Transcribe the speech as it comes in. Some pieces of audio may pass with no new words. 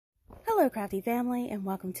Hello CraftDee family, and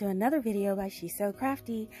welcome to another video by She's So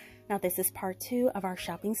CraftDee. Now this is part 2 of our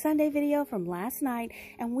Shopping Sunday video from last night,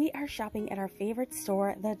 and we are shopping at our favorite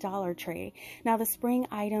store, the Dollar Tree. Now the spring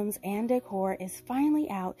items and decor is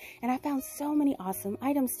finally out, and I found so many awesome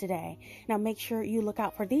items today. Now make sure you look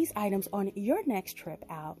out for these items on your next trip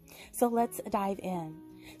out. So let's dive in.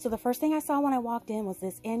 So the first thing I saw when I walked in was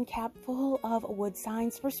this end cap full of wood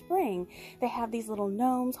signs for spring. They have these little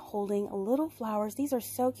gnomes holding little flowers. These are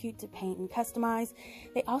so cute to paint and customize.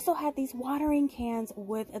 They also had these watering cans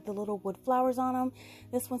with the little wood flowers on them.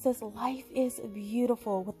 This one says "Life is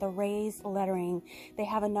Beautiful" with the raised lettering. They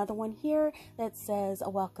have another one here that says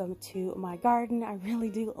 "Welcome to my garden." I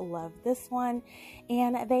really do love this one.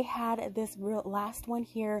 And they had this last one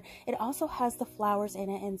here. It also has the flowers in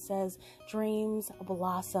it and says "Dreams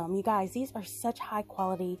Blossom." You guys, these are such high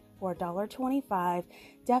quality for $1.25.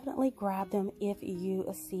 Definitely grab them if you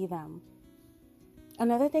see them.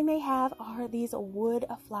 Another thing they have are these wood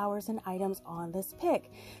flowers and items on this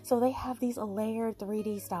pick. So they have these layered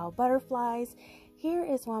 3D style butterflies. Here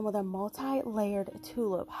is one with a multi-layered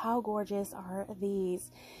tulip. How gorgeous are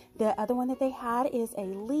these? The other one that they had is a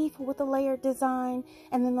leaf with a layered design.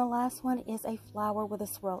 And then the last one is a flower with a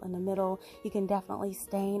swirl in the middle. You can definitely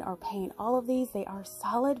stain or paint all of these. They are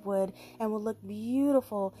solid wood and will look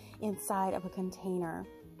beautiful inside of a container.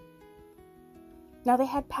 Now they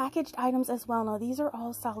had packaged items as well. Now these are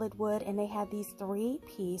all solid wood, and they had these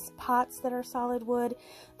 3-piece pots that are solid wood.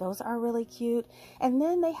 Those are really cute. And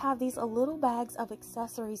then they have these little bags of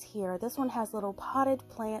accessories here. This one has little potted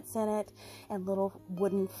plants in it and little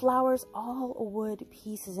wooden flowers, all wood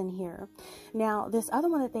pieces in here. Now this other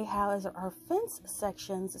one that they have is our fence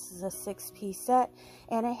sections. This is a 6-piece set,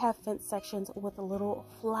 and they have fence sections with little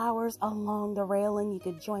flowers along the railing. You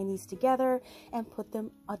could join these together and put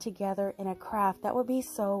them together in a craft. That would be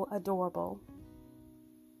so adorable.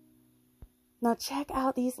 Now check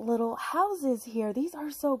out these little houses here. These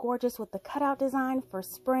are so gorgeous with the cutout design for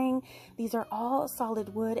spring. These are all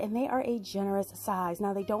solid wood, and they are a generous size.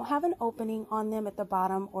 Now they don't have an opening on them at the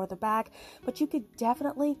bottom or the back, but you could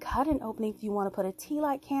definitely cut an opening if you want to put a tea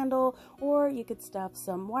light candle, or you could stuff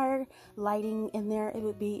some wire lighting in there. It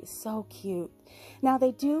would be so cute. Now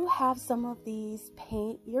they do have some of these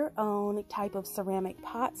paint your own type of ceramic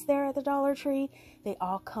pots there at the Dollar Tree. They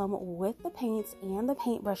all come with the paints and the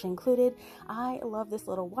paintbrush included. I love this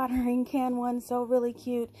little watering can one, so really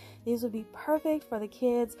cute. These would be perfect for the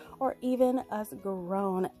kids or even us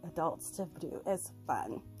grown adults to do as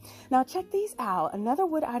fun. Now check these out. Another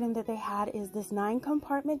wood item that they had is this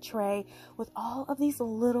 9-compartment tray with all of these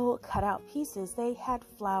little cutout pieces. They had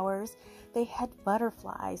flowers, they had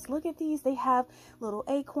butterflies. Look at these. They have little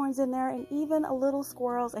acorns in there and even little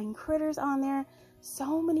squirrels and critters on there.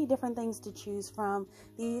 So many different things to choose from.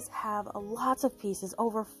 These have lots of pieces,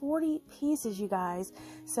 over 40 pieces, you guys.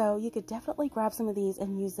 So you could definitely grab some of these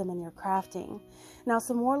and use them in your crafting. Now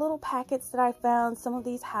some more little packets that I found. Some of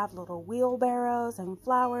these have little wheelbarrows and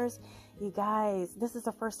flowers. You guys, this is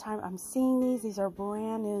the first time I'm seeing these. These are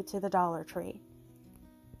brand new to the Dollar Tree.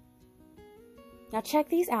 Now check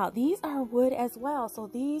these out. These are wood as well. So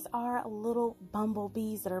these are little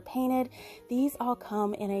bumblebees that are painted. These all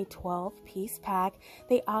come in a 12-piece pack.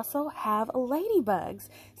 They also have ladybugs.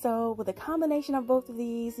 So with a combination of both of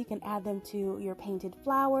these, you can add them to your painted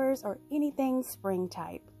flowers or anything spring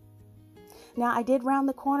type. Now I did round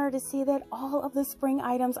the corner to see that all of the spring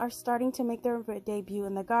items are starting to make their debut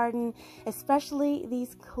in the garden, especially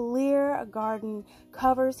these clear garden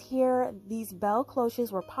covers here. These bell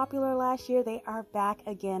cloches were popular last year. They are back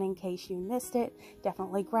again in case you missed it.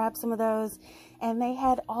 Definitely grab some of those. And they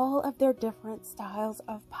had all of their different styles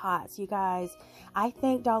of pots. You guys, I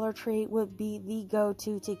think Dollar Tree would be the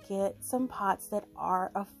go-to to get some pots that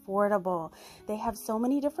are affordable. They have so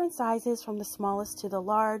many different sizes from the smallest to the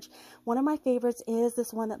large. One of my favorites is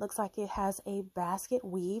this one that looks like it has a basket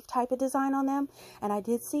weave type of design on them, and I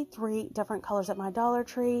did see 3 different colors at my Dollar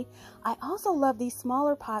Tree. I also love these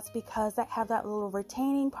smaller pots because they have that little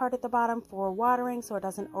retaining part at the bottom for watering so it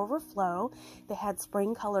doesn't overflow. They had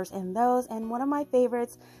spring colors in those, and one of my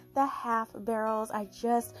favorites, the half barrels. I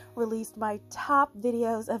just released my top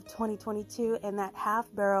videos of 2022, and that half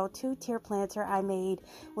barrel 2-tier planter I made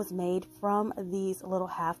was made from these little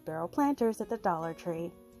half barrel planters at the Dollar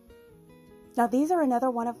Tree. Now these are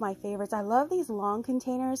another one of my favorites. I love these long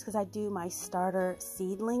containers because I do my starter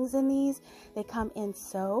seedlings in these. They come in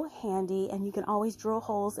so handy, and you can always drill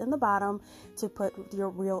holes in the bottom to put your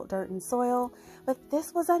real dirt and soil. But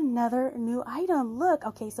this was another new item. Look,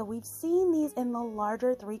 okay, so we've seen these in the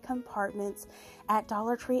larger 3 compartments at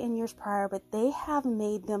Dollar Tree in years prior, but they have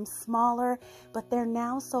made them smaller, but they're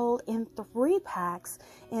now sold in 3 packs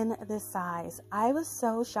in this size. I was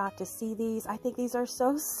so shocked to see these. I think these are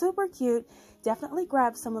so super cute. Definitely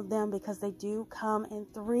grab some of them because they do come in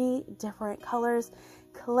 3 different colors: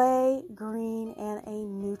 clay, green, and a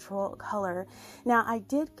neutral color. Now I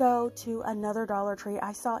did go to another Dollar Tree.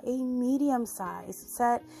 I saw a medium size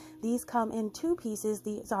set. These come in 2 pieces.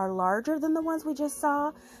 These are larger than the ones we just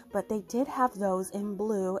saw, but they did have those in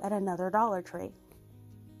blue at another Dollar Tree.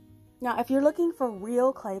 Now, if you're looking for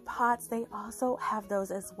real clay pots, they also have those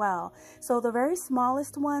as well. So the very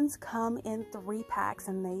smallest ones come in 3 packs,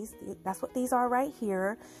 and that's what these are right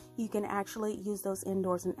here. You can actually use those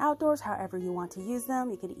indoors and outdoors, however you want to use them.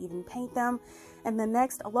 You could even paint them. And the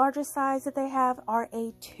next largest size that they have are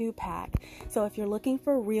a 2-pack. So if you're looking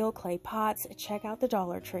for real clay pots, check out the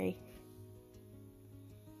Dollar Tree.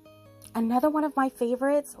 Another one of my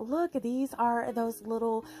favorites, look, these are those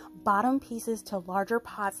little bottom pieces to larger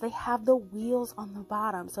pots. They have the wheels on the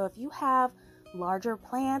bottom. So if you have larger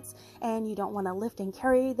plants and you don't want to lift and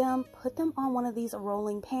carry them, put them on one of these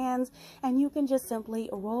rolling pans, and you can just simply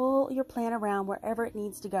roll your plant around wherever it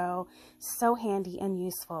needs to go. So handy and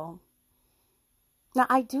useful. Now,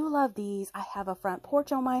 I do love these. I have a front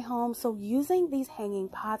porch on my home, so using these hanging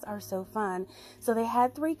pots are so fun. So they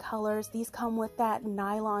had 3 colors. These come with that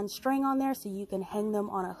nylon string on there, so you can hang them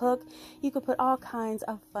on a hook. You could put all kinds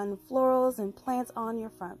of fun florals and plants on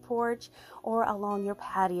your front porch or along your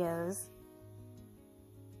patios.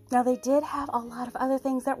 Now they did have a lot of other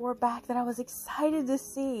things that were back that I was excited to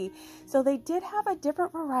see. So they did have a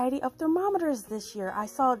different variety of thermometers this year. I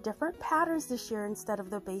saw different patterns this year instead of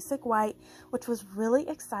the basic white, which was really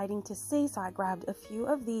exciting to see. So I grabbed a few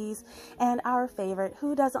of these, and our favorite,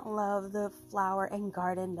 who doesn't love the flower and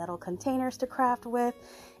garden metal containers to craft with?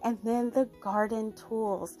 And then the garden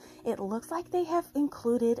tools. It looks like they have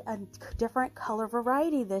included a different color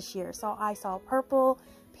variety this year. So I saw purple,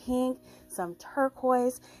 pink, some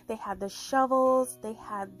turquoise. They had the shovels, they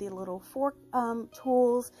had the little fork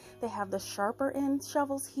tools, they have the sharper end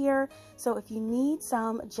shovels here. So if you need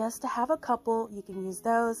some just to have a couple, you can use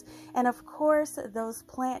those. And of course, those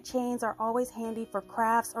plant chains are always handy for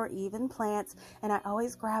crafts or even plants, and I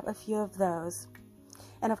always grab a few of those.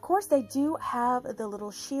 And of course, they do have the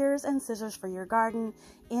little shears and scissors for your garden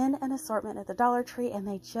in an assortment at the Dollar Tree, and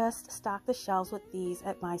they just stock the shelves with these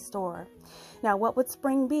at my store. Now, what would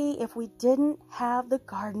spring be if we didn't have the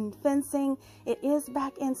garden fencing? It is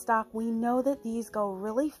back in stock. We know that these go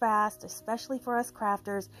really fast, especially for us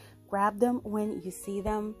crafters. Grab them when you see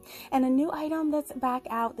them. And a new item that's back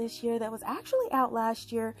out this year that was actually out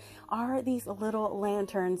last year are these little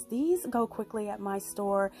lanterns. These go quickly at my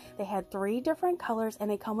store. They had 3 different colors, and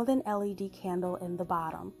they come with an LED candle in the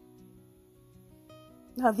bottom.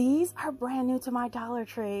 Now these are brand new to my Dollar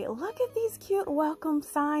Tree. Look at these cute welcome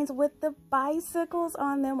signs with the bicycles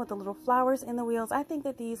on them with the little flowers in the wheels. I think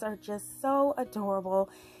that these are just so adorable.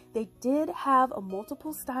 They did have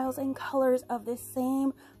multiple styles and colors of the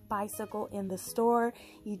same bicycle in the store.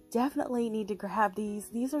 You definitely need to grab these.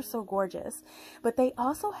 These are so gorgeous. But they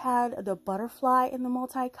also had the butterfly in the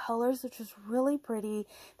multicolors, which was really pretty.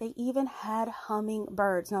 They even had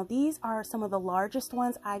hummingbirds. Now these are some of the largest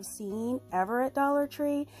ones I've seen ever at Dollar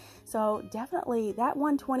Tree. So definitely that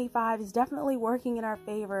 $125 is definitely working in our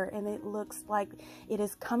favor, and it looks like it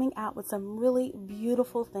is coming out with some really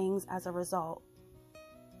beautiful things as a result.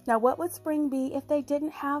 Now, what would spring be if they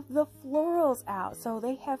didn't have the florals out? So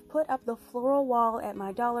they have put up the floral wall at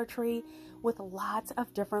my Dollar Tree with lots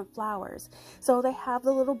of different flowers. So they have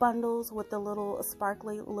the little bundles with the little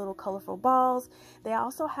sparkly little colorful balls. They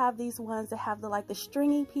also have these ones that have the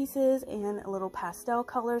stringy pieces in little pastel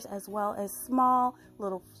colors, as well as small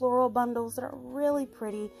little floral bundles that are really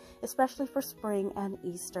pretty, especially for spring and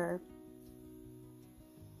Easter.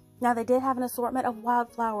 Now they did have an assortment of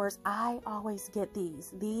wildflowers. I always get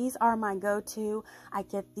these. These are my go-to. I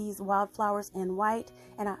get these wildflowers in white,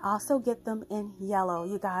 and I also get them in yellow.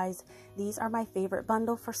 You guys, these are my favorite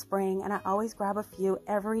bundle for spring, and I always grab a few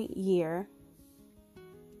every year.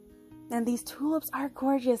 And these tulips are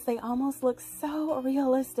gorgeous. They almost look so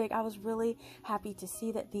realistic. I was really happy to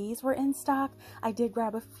see that these were in stock. I did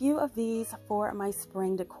grab a few of these for my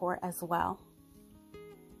spring decor as well.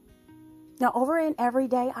 Now over in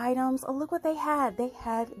everyday items, look what they had. They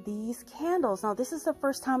had these candles. Now this is the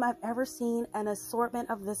first time I've ever seen an assortment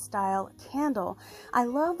of this style candle. I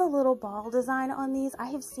love the little ball design on these. I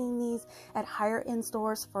have seen these at higher end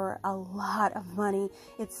stores for a lot of money.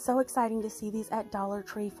 It's so exciting to see these at Dollar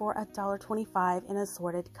Tree for $1.25 in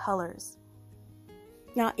assorted colors.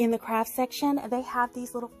 Now in the craft section, they have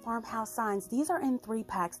these little farmhouse signs. These are in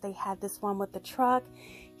 3-packs. They had this one with the truck.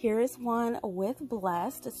 Here is one with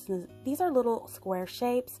blessed. These are little square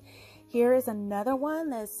shapes. Here is another one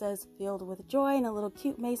that says filled with joy in a little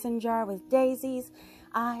cute mason jar with daisies.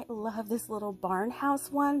 I love this little barn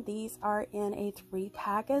house one. These are in a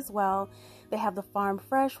 3-pack as well. They have the farm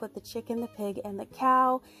fresh with the chicken, the pig, and the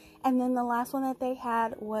cow. And then the last one that they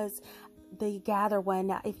had was the gather one.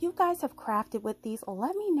 Now, if you guys have crafted with these,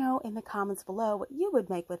 let me know in the comments below what you would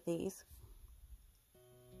make with these.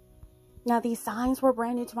 Now, these signs were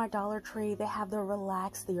brand new to my Dollar Tree. They have the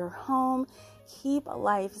relax your home, keep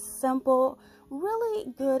life simple,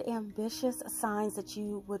 really good, ambitious signs that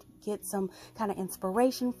you would get some kind of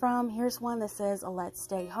inspiration from. Here's one that says, let's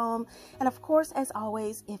stay home. And of course, as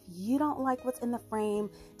always, if you don't like what's in the frame,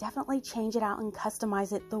 definitely change it out and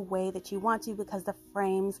customize it the way that you want to, because the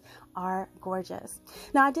frames are gorgeous.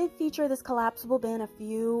 Now, I did feature this collapsible bin a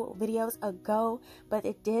few videos ago, but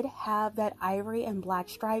it did have that ivory and black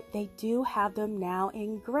stripe. They do have them now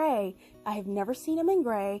in gray. I have never seen them in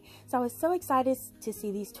gray, so I was so excited to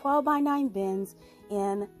see these 12x9 bins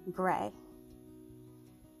in gray.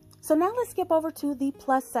 So now let's skip over to the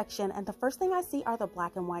plus section, and the first thing I see are the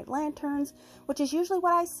black and white lanterns, which is usually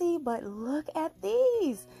what I see, but look at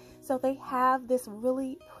these. So they have this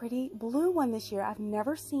really pretty blue one this year. I've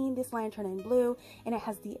never seen this lantern in blue, and it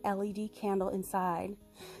has the LED candle inside.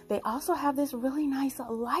 They also have this really nice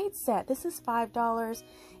light set. This is $5.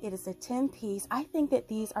 It is a 10-piece. I think that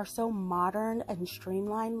these are so modern and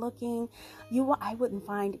streamlined looking. I wouldn't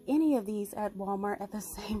find any of these at Walmart at the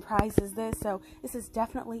same price as this, so this is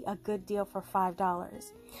definitely a good deal for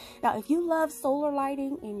 $5. Now, if you love solar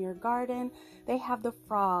lighting in your garden, they have the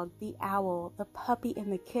frog, the owl, the puppy,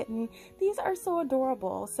 and the kitten. These are so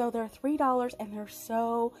adorable. So they're $3 and they're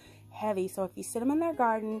so heavy. So if you sit them in their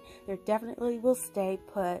garden, they definitely will stay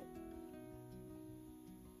put.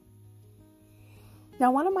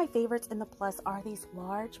 Now, one of my favorites in the plus are these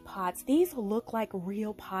large pots. These look like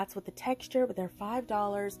real pots with the texture, but they're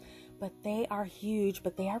 $5, but they are huge,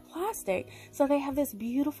 but they are plastic. So they have this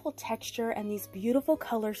beautiful texture and these beautiful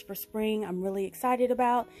colors for spring. I'm really excited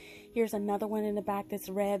about. Here's another one in the back that's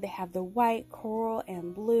red. They have the white, coral,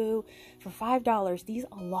 and blue for $5. These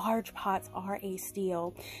large pots are a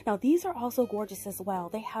steal. Now, these are also gorgeous as well.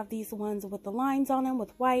 They have these ones with the lines on them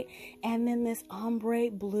with white, and then this ombre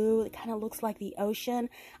blue. It kind of looks like the ocean.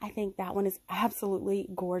 I think that one is absolutely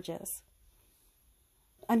gorgeous.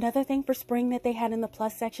 Another thing for spring that they had in the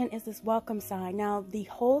plus section is this welcome sign. Now, the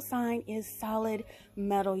whole sign is solid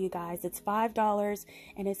metal, you guys. It's $5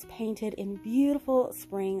 and it's painted in beautiful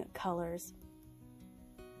spring colors.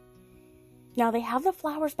 Now, they have the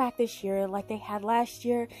flowers back this year like they had last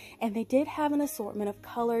year, and they did have an assortment of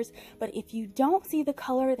colors. But if you don't see the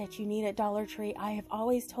color that you need at Dollar Tree, I have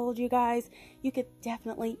always told you guys, you could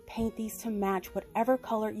definitely paint these to match whatever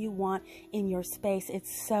color you want in your space.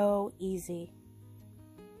 It's so easy.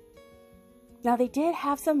 Now, they did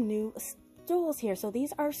have some new stools here. So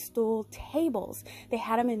these are stool tables. They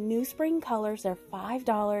had them in new spring colors. They're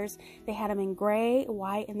 $5. They had them in gray,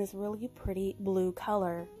 white, and this really pretty blue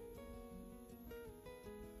color.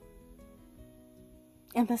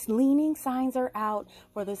 And the leaning signs are out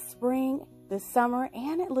for the spring, the summer,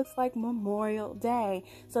 and it looks like Memorial Day.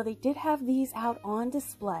 So they did have these out on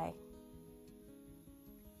display.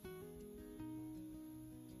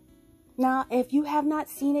 Now, if you have not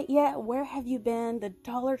seen it yet, where have you been? The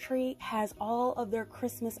Dollar Tree has all of their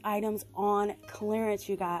Christmas items on clearance,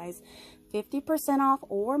 you guys. 50% off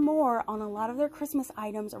or more on a lot of their Christmas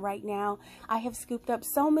items right now. I have scooped up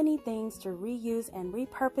so many things to reuse and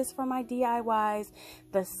repurpose for my DIYs.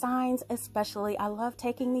 The signs especially. I love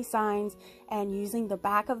taking these signs and using the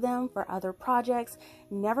back of them for other projects.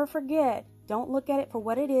 Never forget, don't look at it for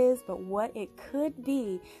what it is, but what it could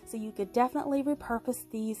be. So you could definitely repurpose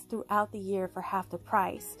these throughout the year for half the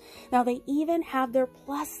price. Now, they even have their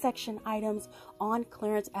plus section items on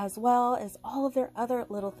clearance as well as all of their other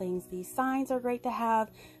little things. These signs are great to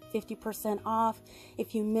have. 50% off.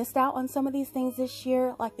 If you missed out on some of these things this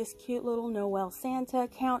year, like this cute little Noel Santa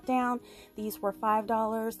countdown, these were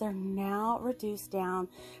 $5. They're now reduced down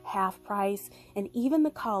half price. And even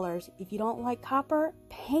the colors, if you don't like copper,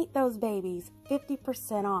 paint those babies,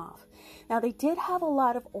 50% off. Now, they did have a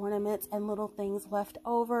lot of ornaments and little things left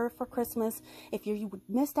over for Christmas. If you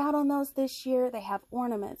missed out on those this year, they have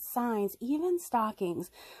ornaments, signs, even stockings.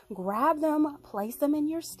 Grab them, place them in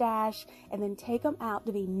your stash, and then take them out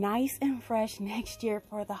to be nice and fresh next year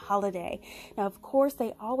for the holiday. Now, of course,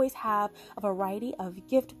 they always have a variety of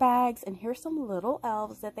gift bags, and here's some little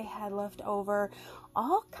elves that they had left over.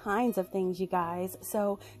 All kinds of things, you guys.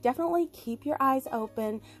 So definitely keep your eyes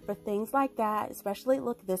open for things like that, especially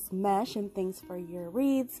look this mesh and things for your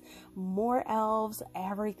wreaths, more elves,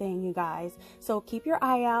 everything, you guys. So keep your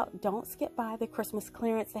eye out. Don't skip by the Christmas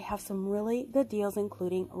clearance. They have some really good deals,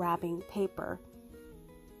 including wrapping paper.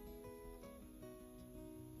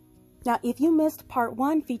 Now, if you missed part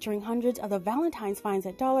 1 featuring hundreds of the Valentine's finds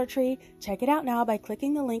at Dollar Tree, check it out now by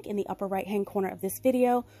clicking the link in the upper right hand corner of this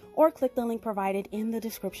video, or click the link provided in the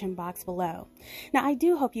description box below. Now, I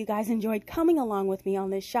do hope you guys enjoyed coming along with me on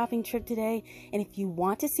this shopping trip today, and if you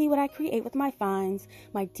want to see what I create with my finds,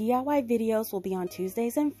 my DIY videos will be on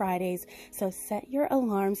Tuesdays and Fridays, so set your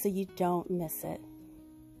alarm so you don't miss it.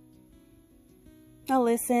 Now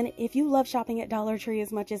listen, if you love shopping at Dollar Tree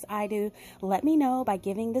as much as I do, let me know by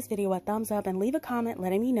giving this video a thumbs up and leave a comment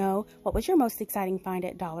letting me know what was your most exciting find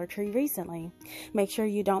at Dollar Tree recently. Make sure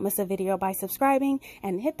you don't miss a video by subscribing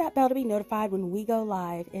and hit that bell to be notified when we go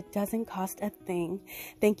live. It doesn't cost a thing.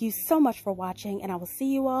 Thank you so much for watching, and I will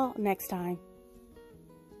see you all next time.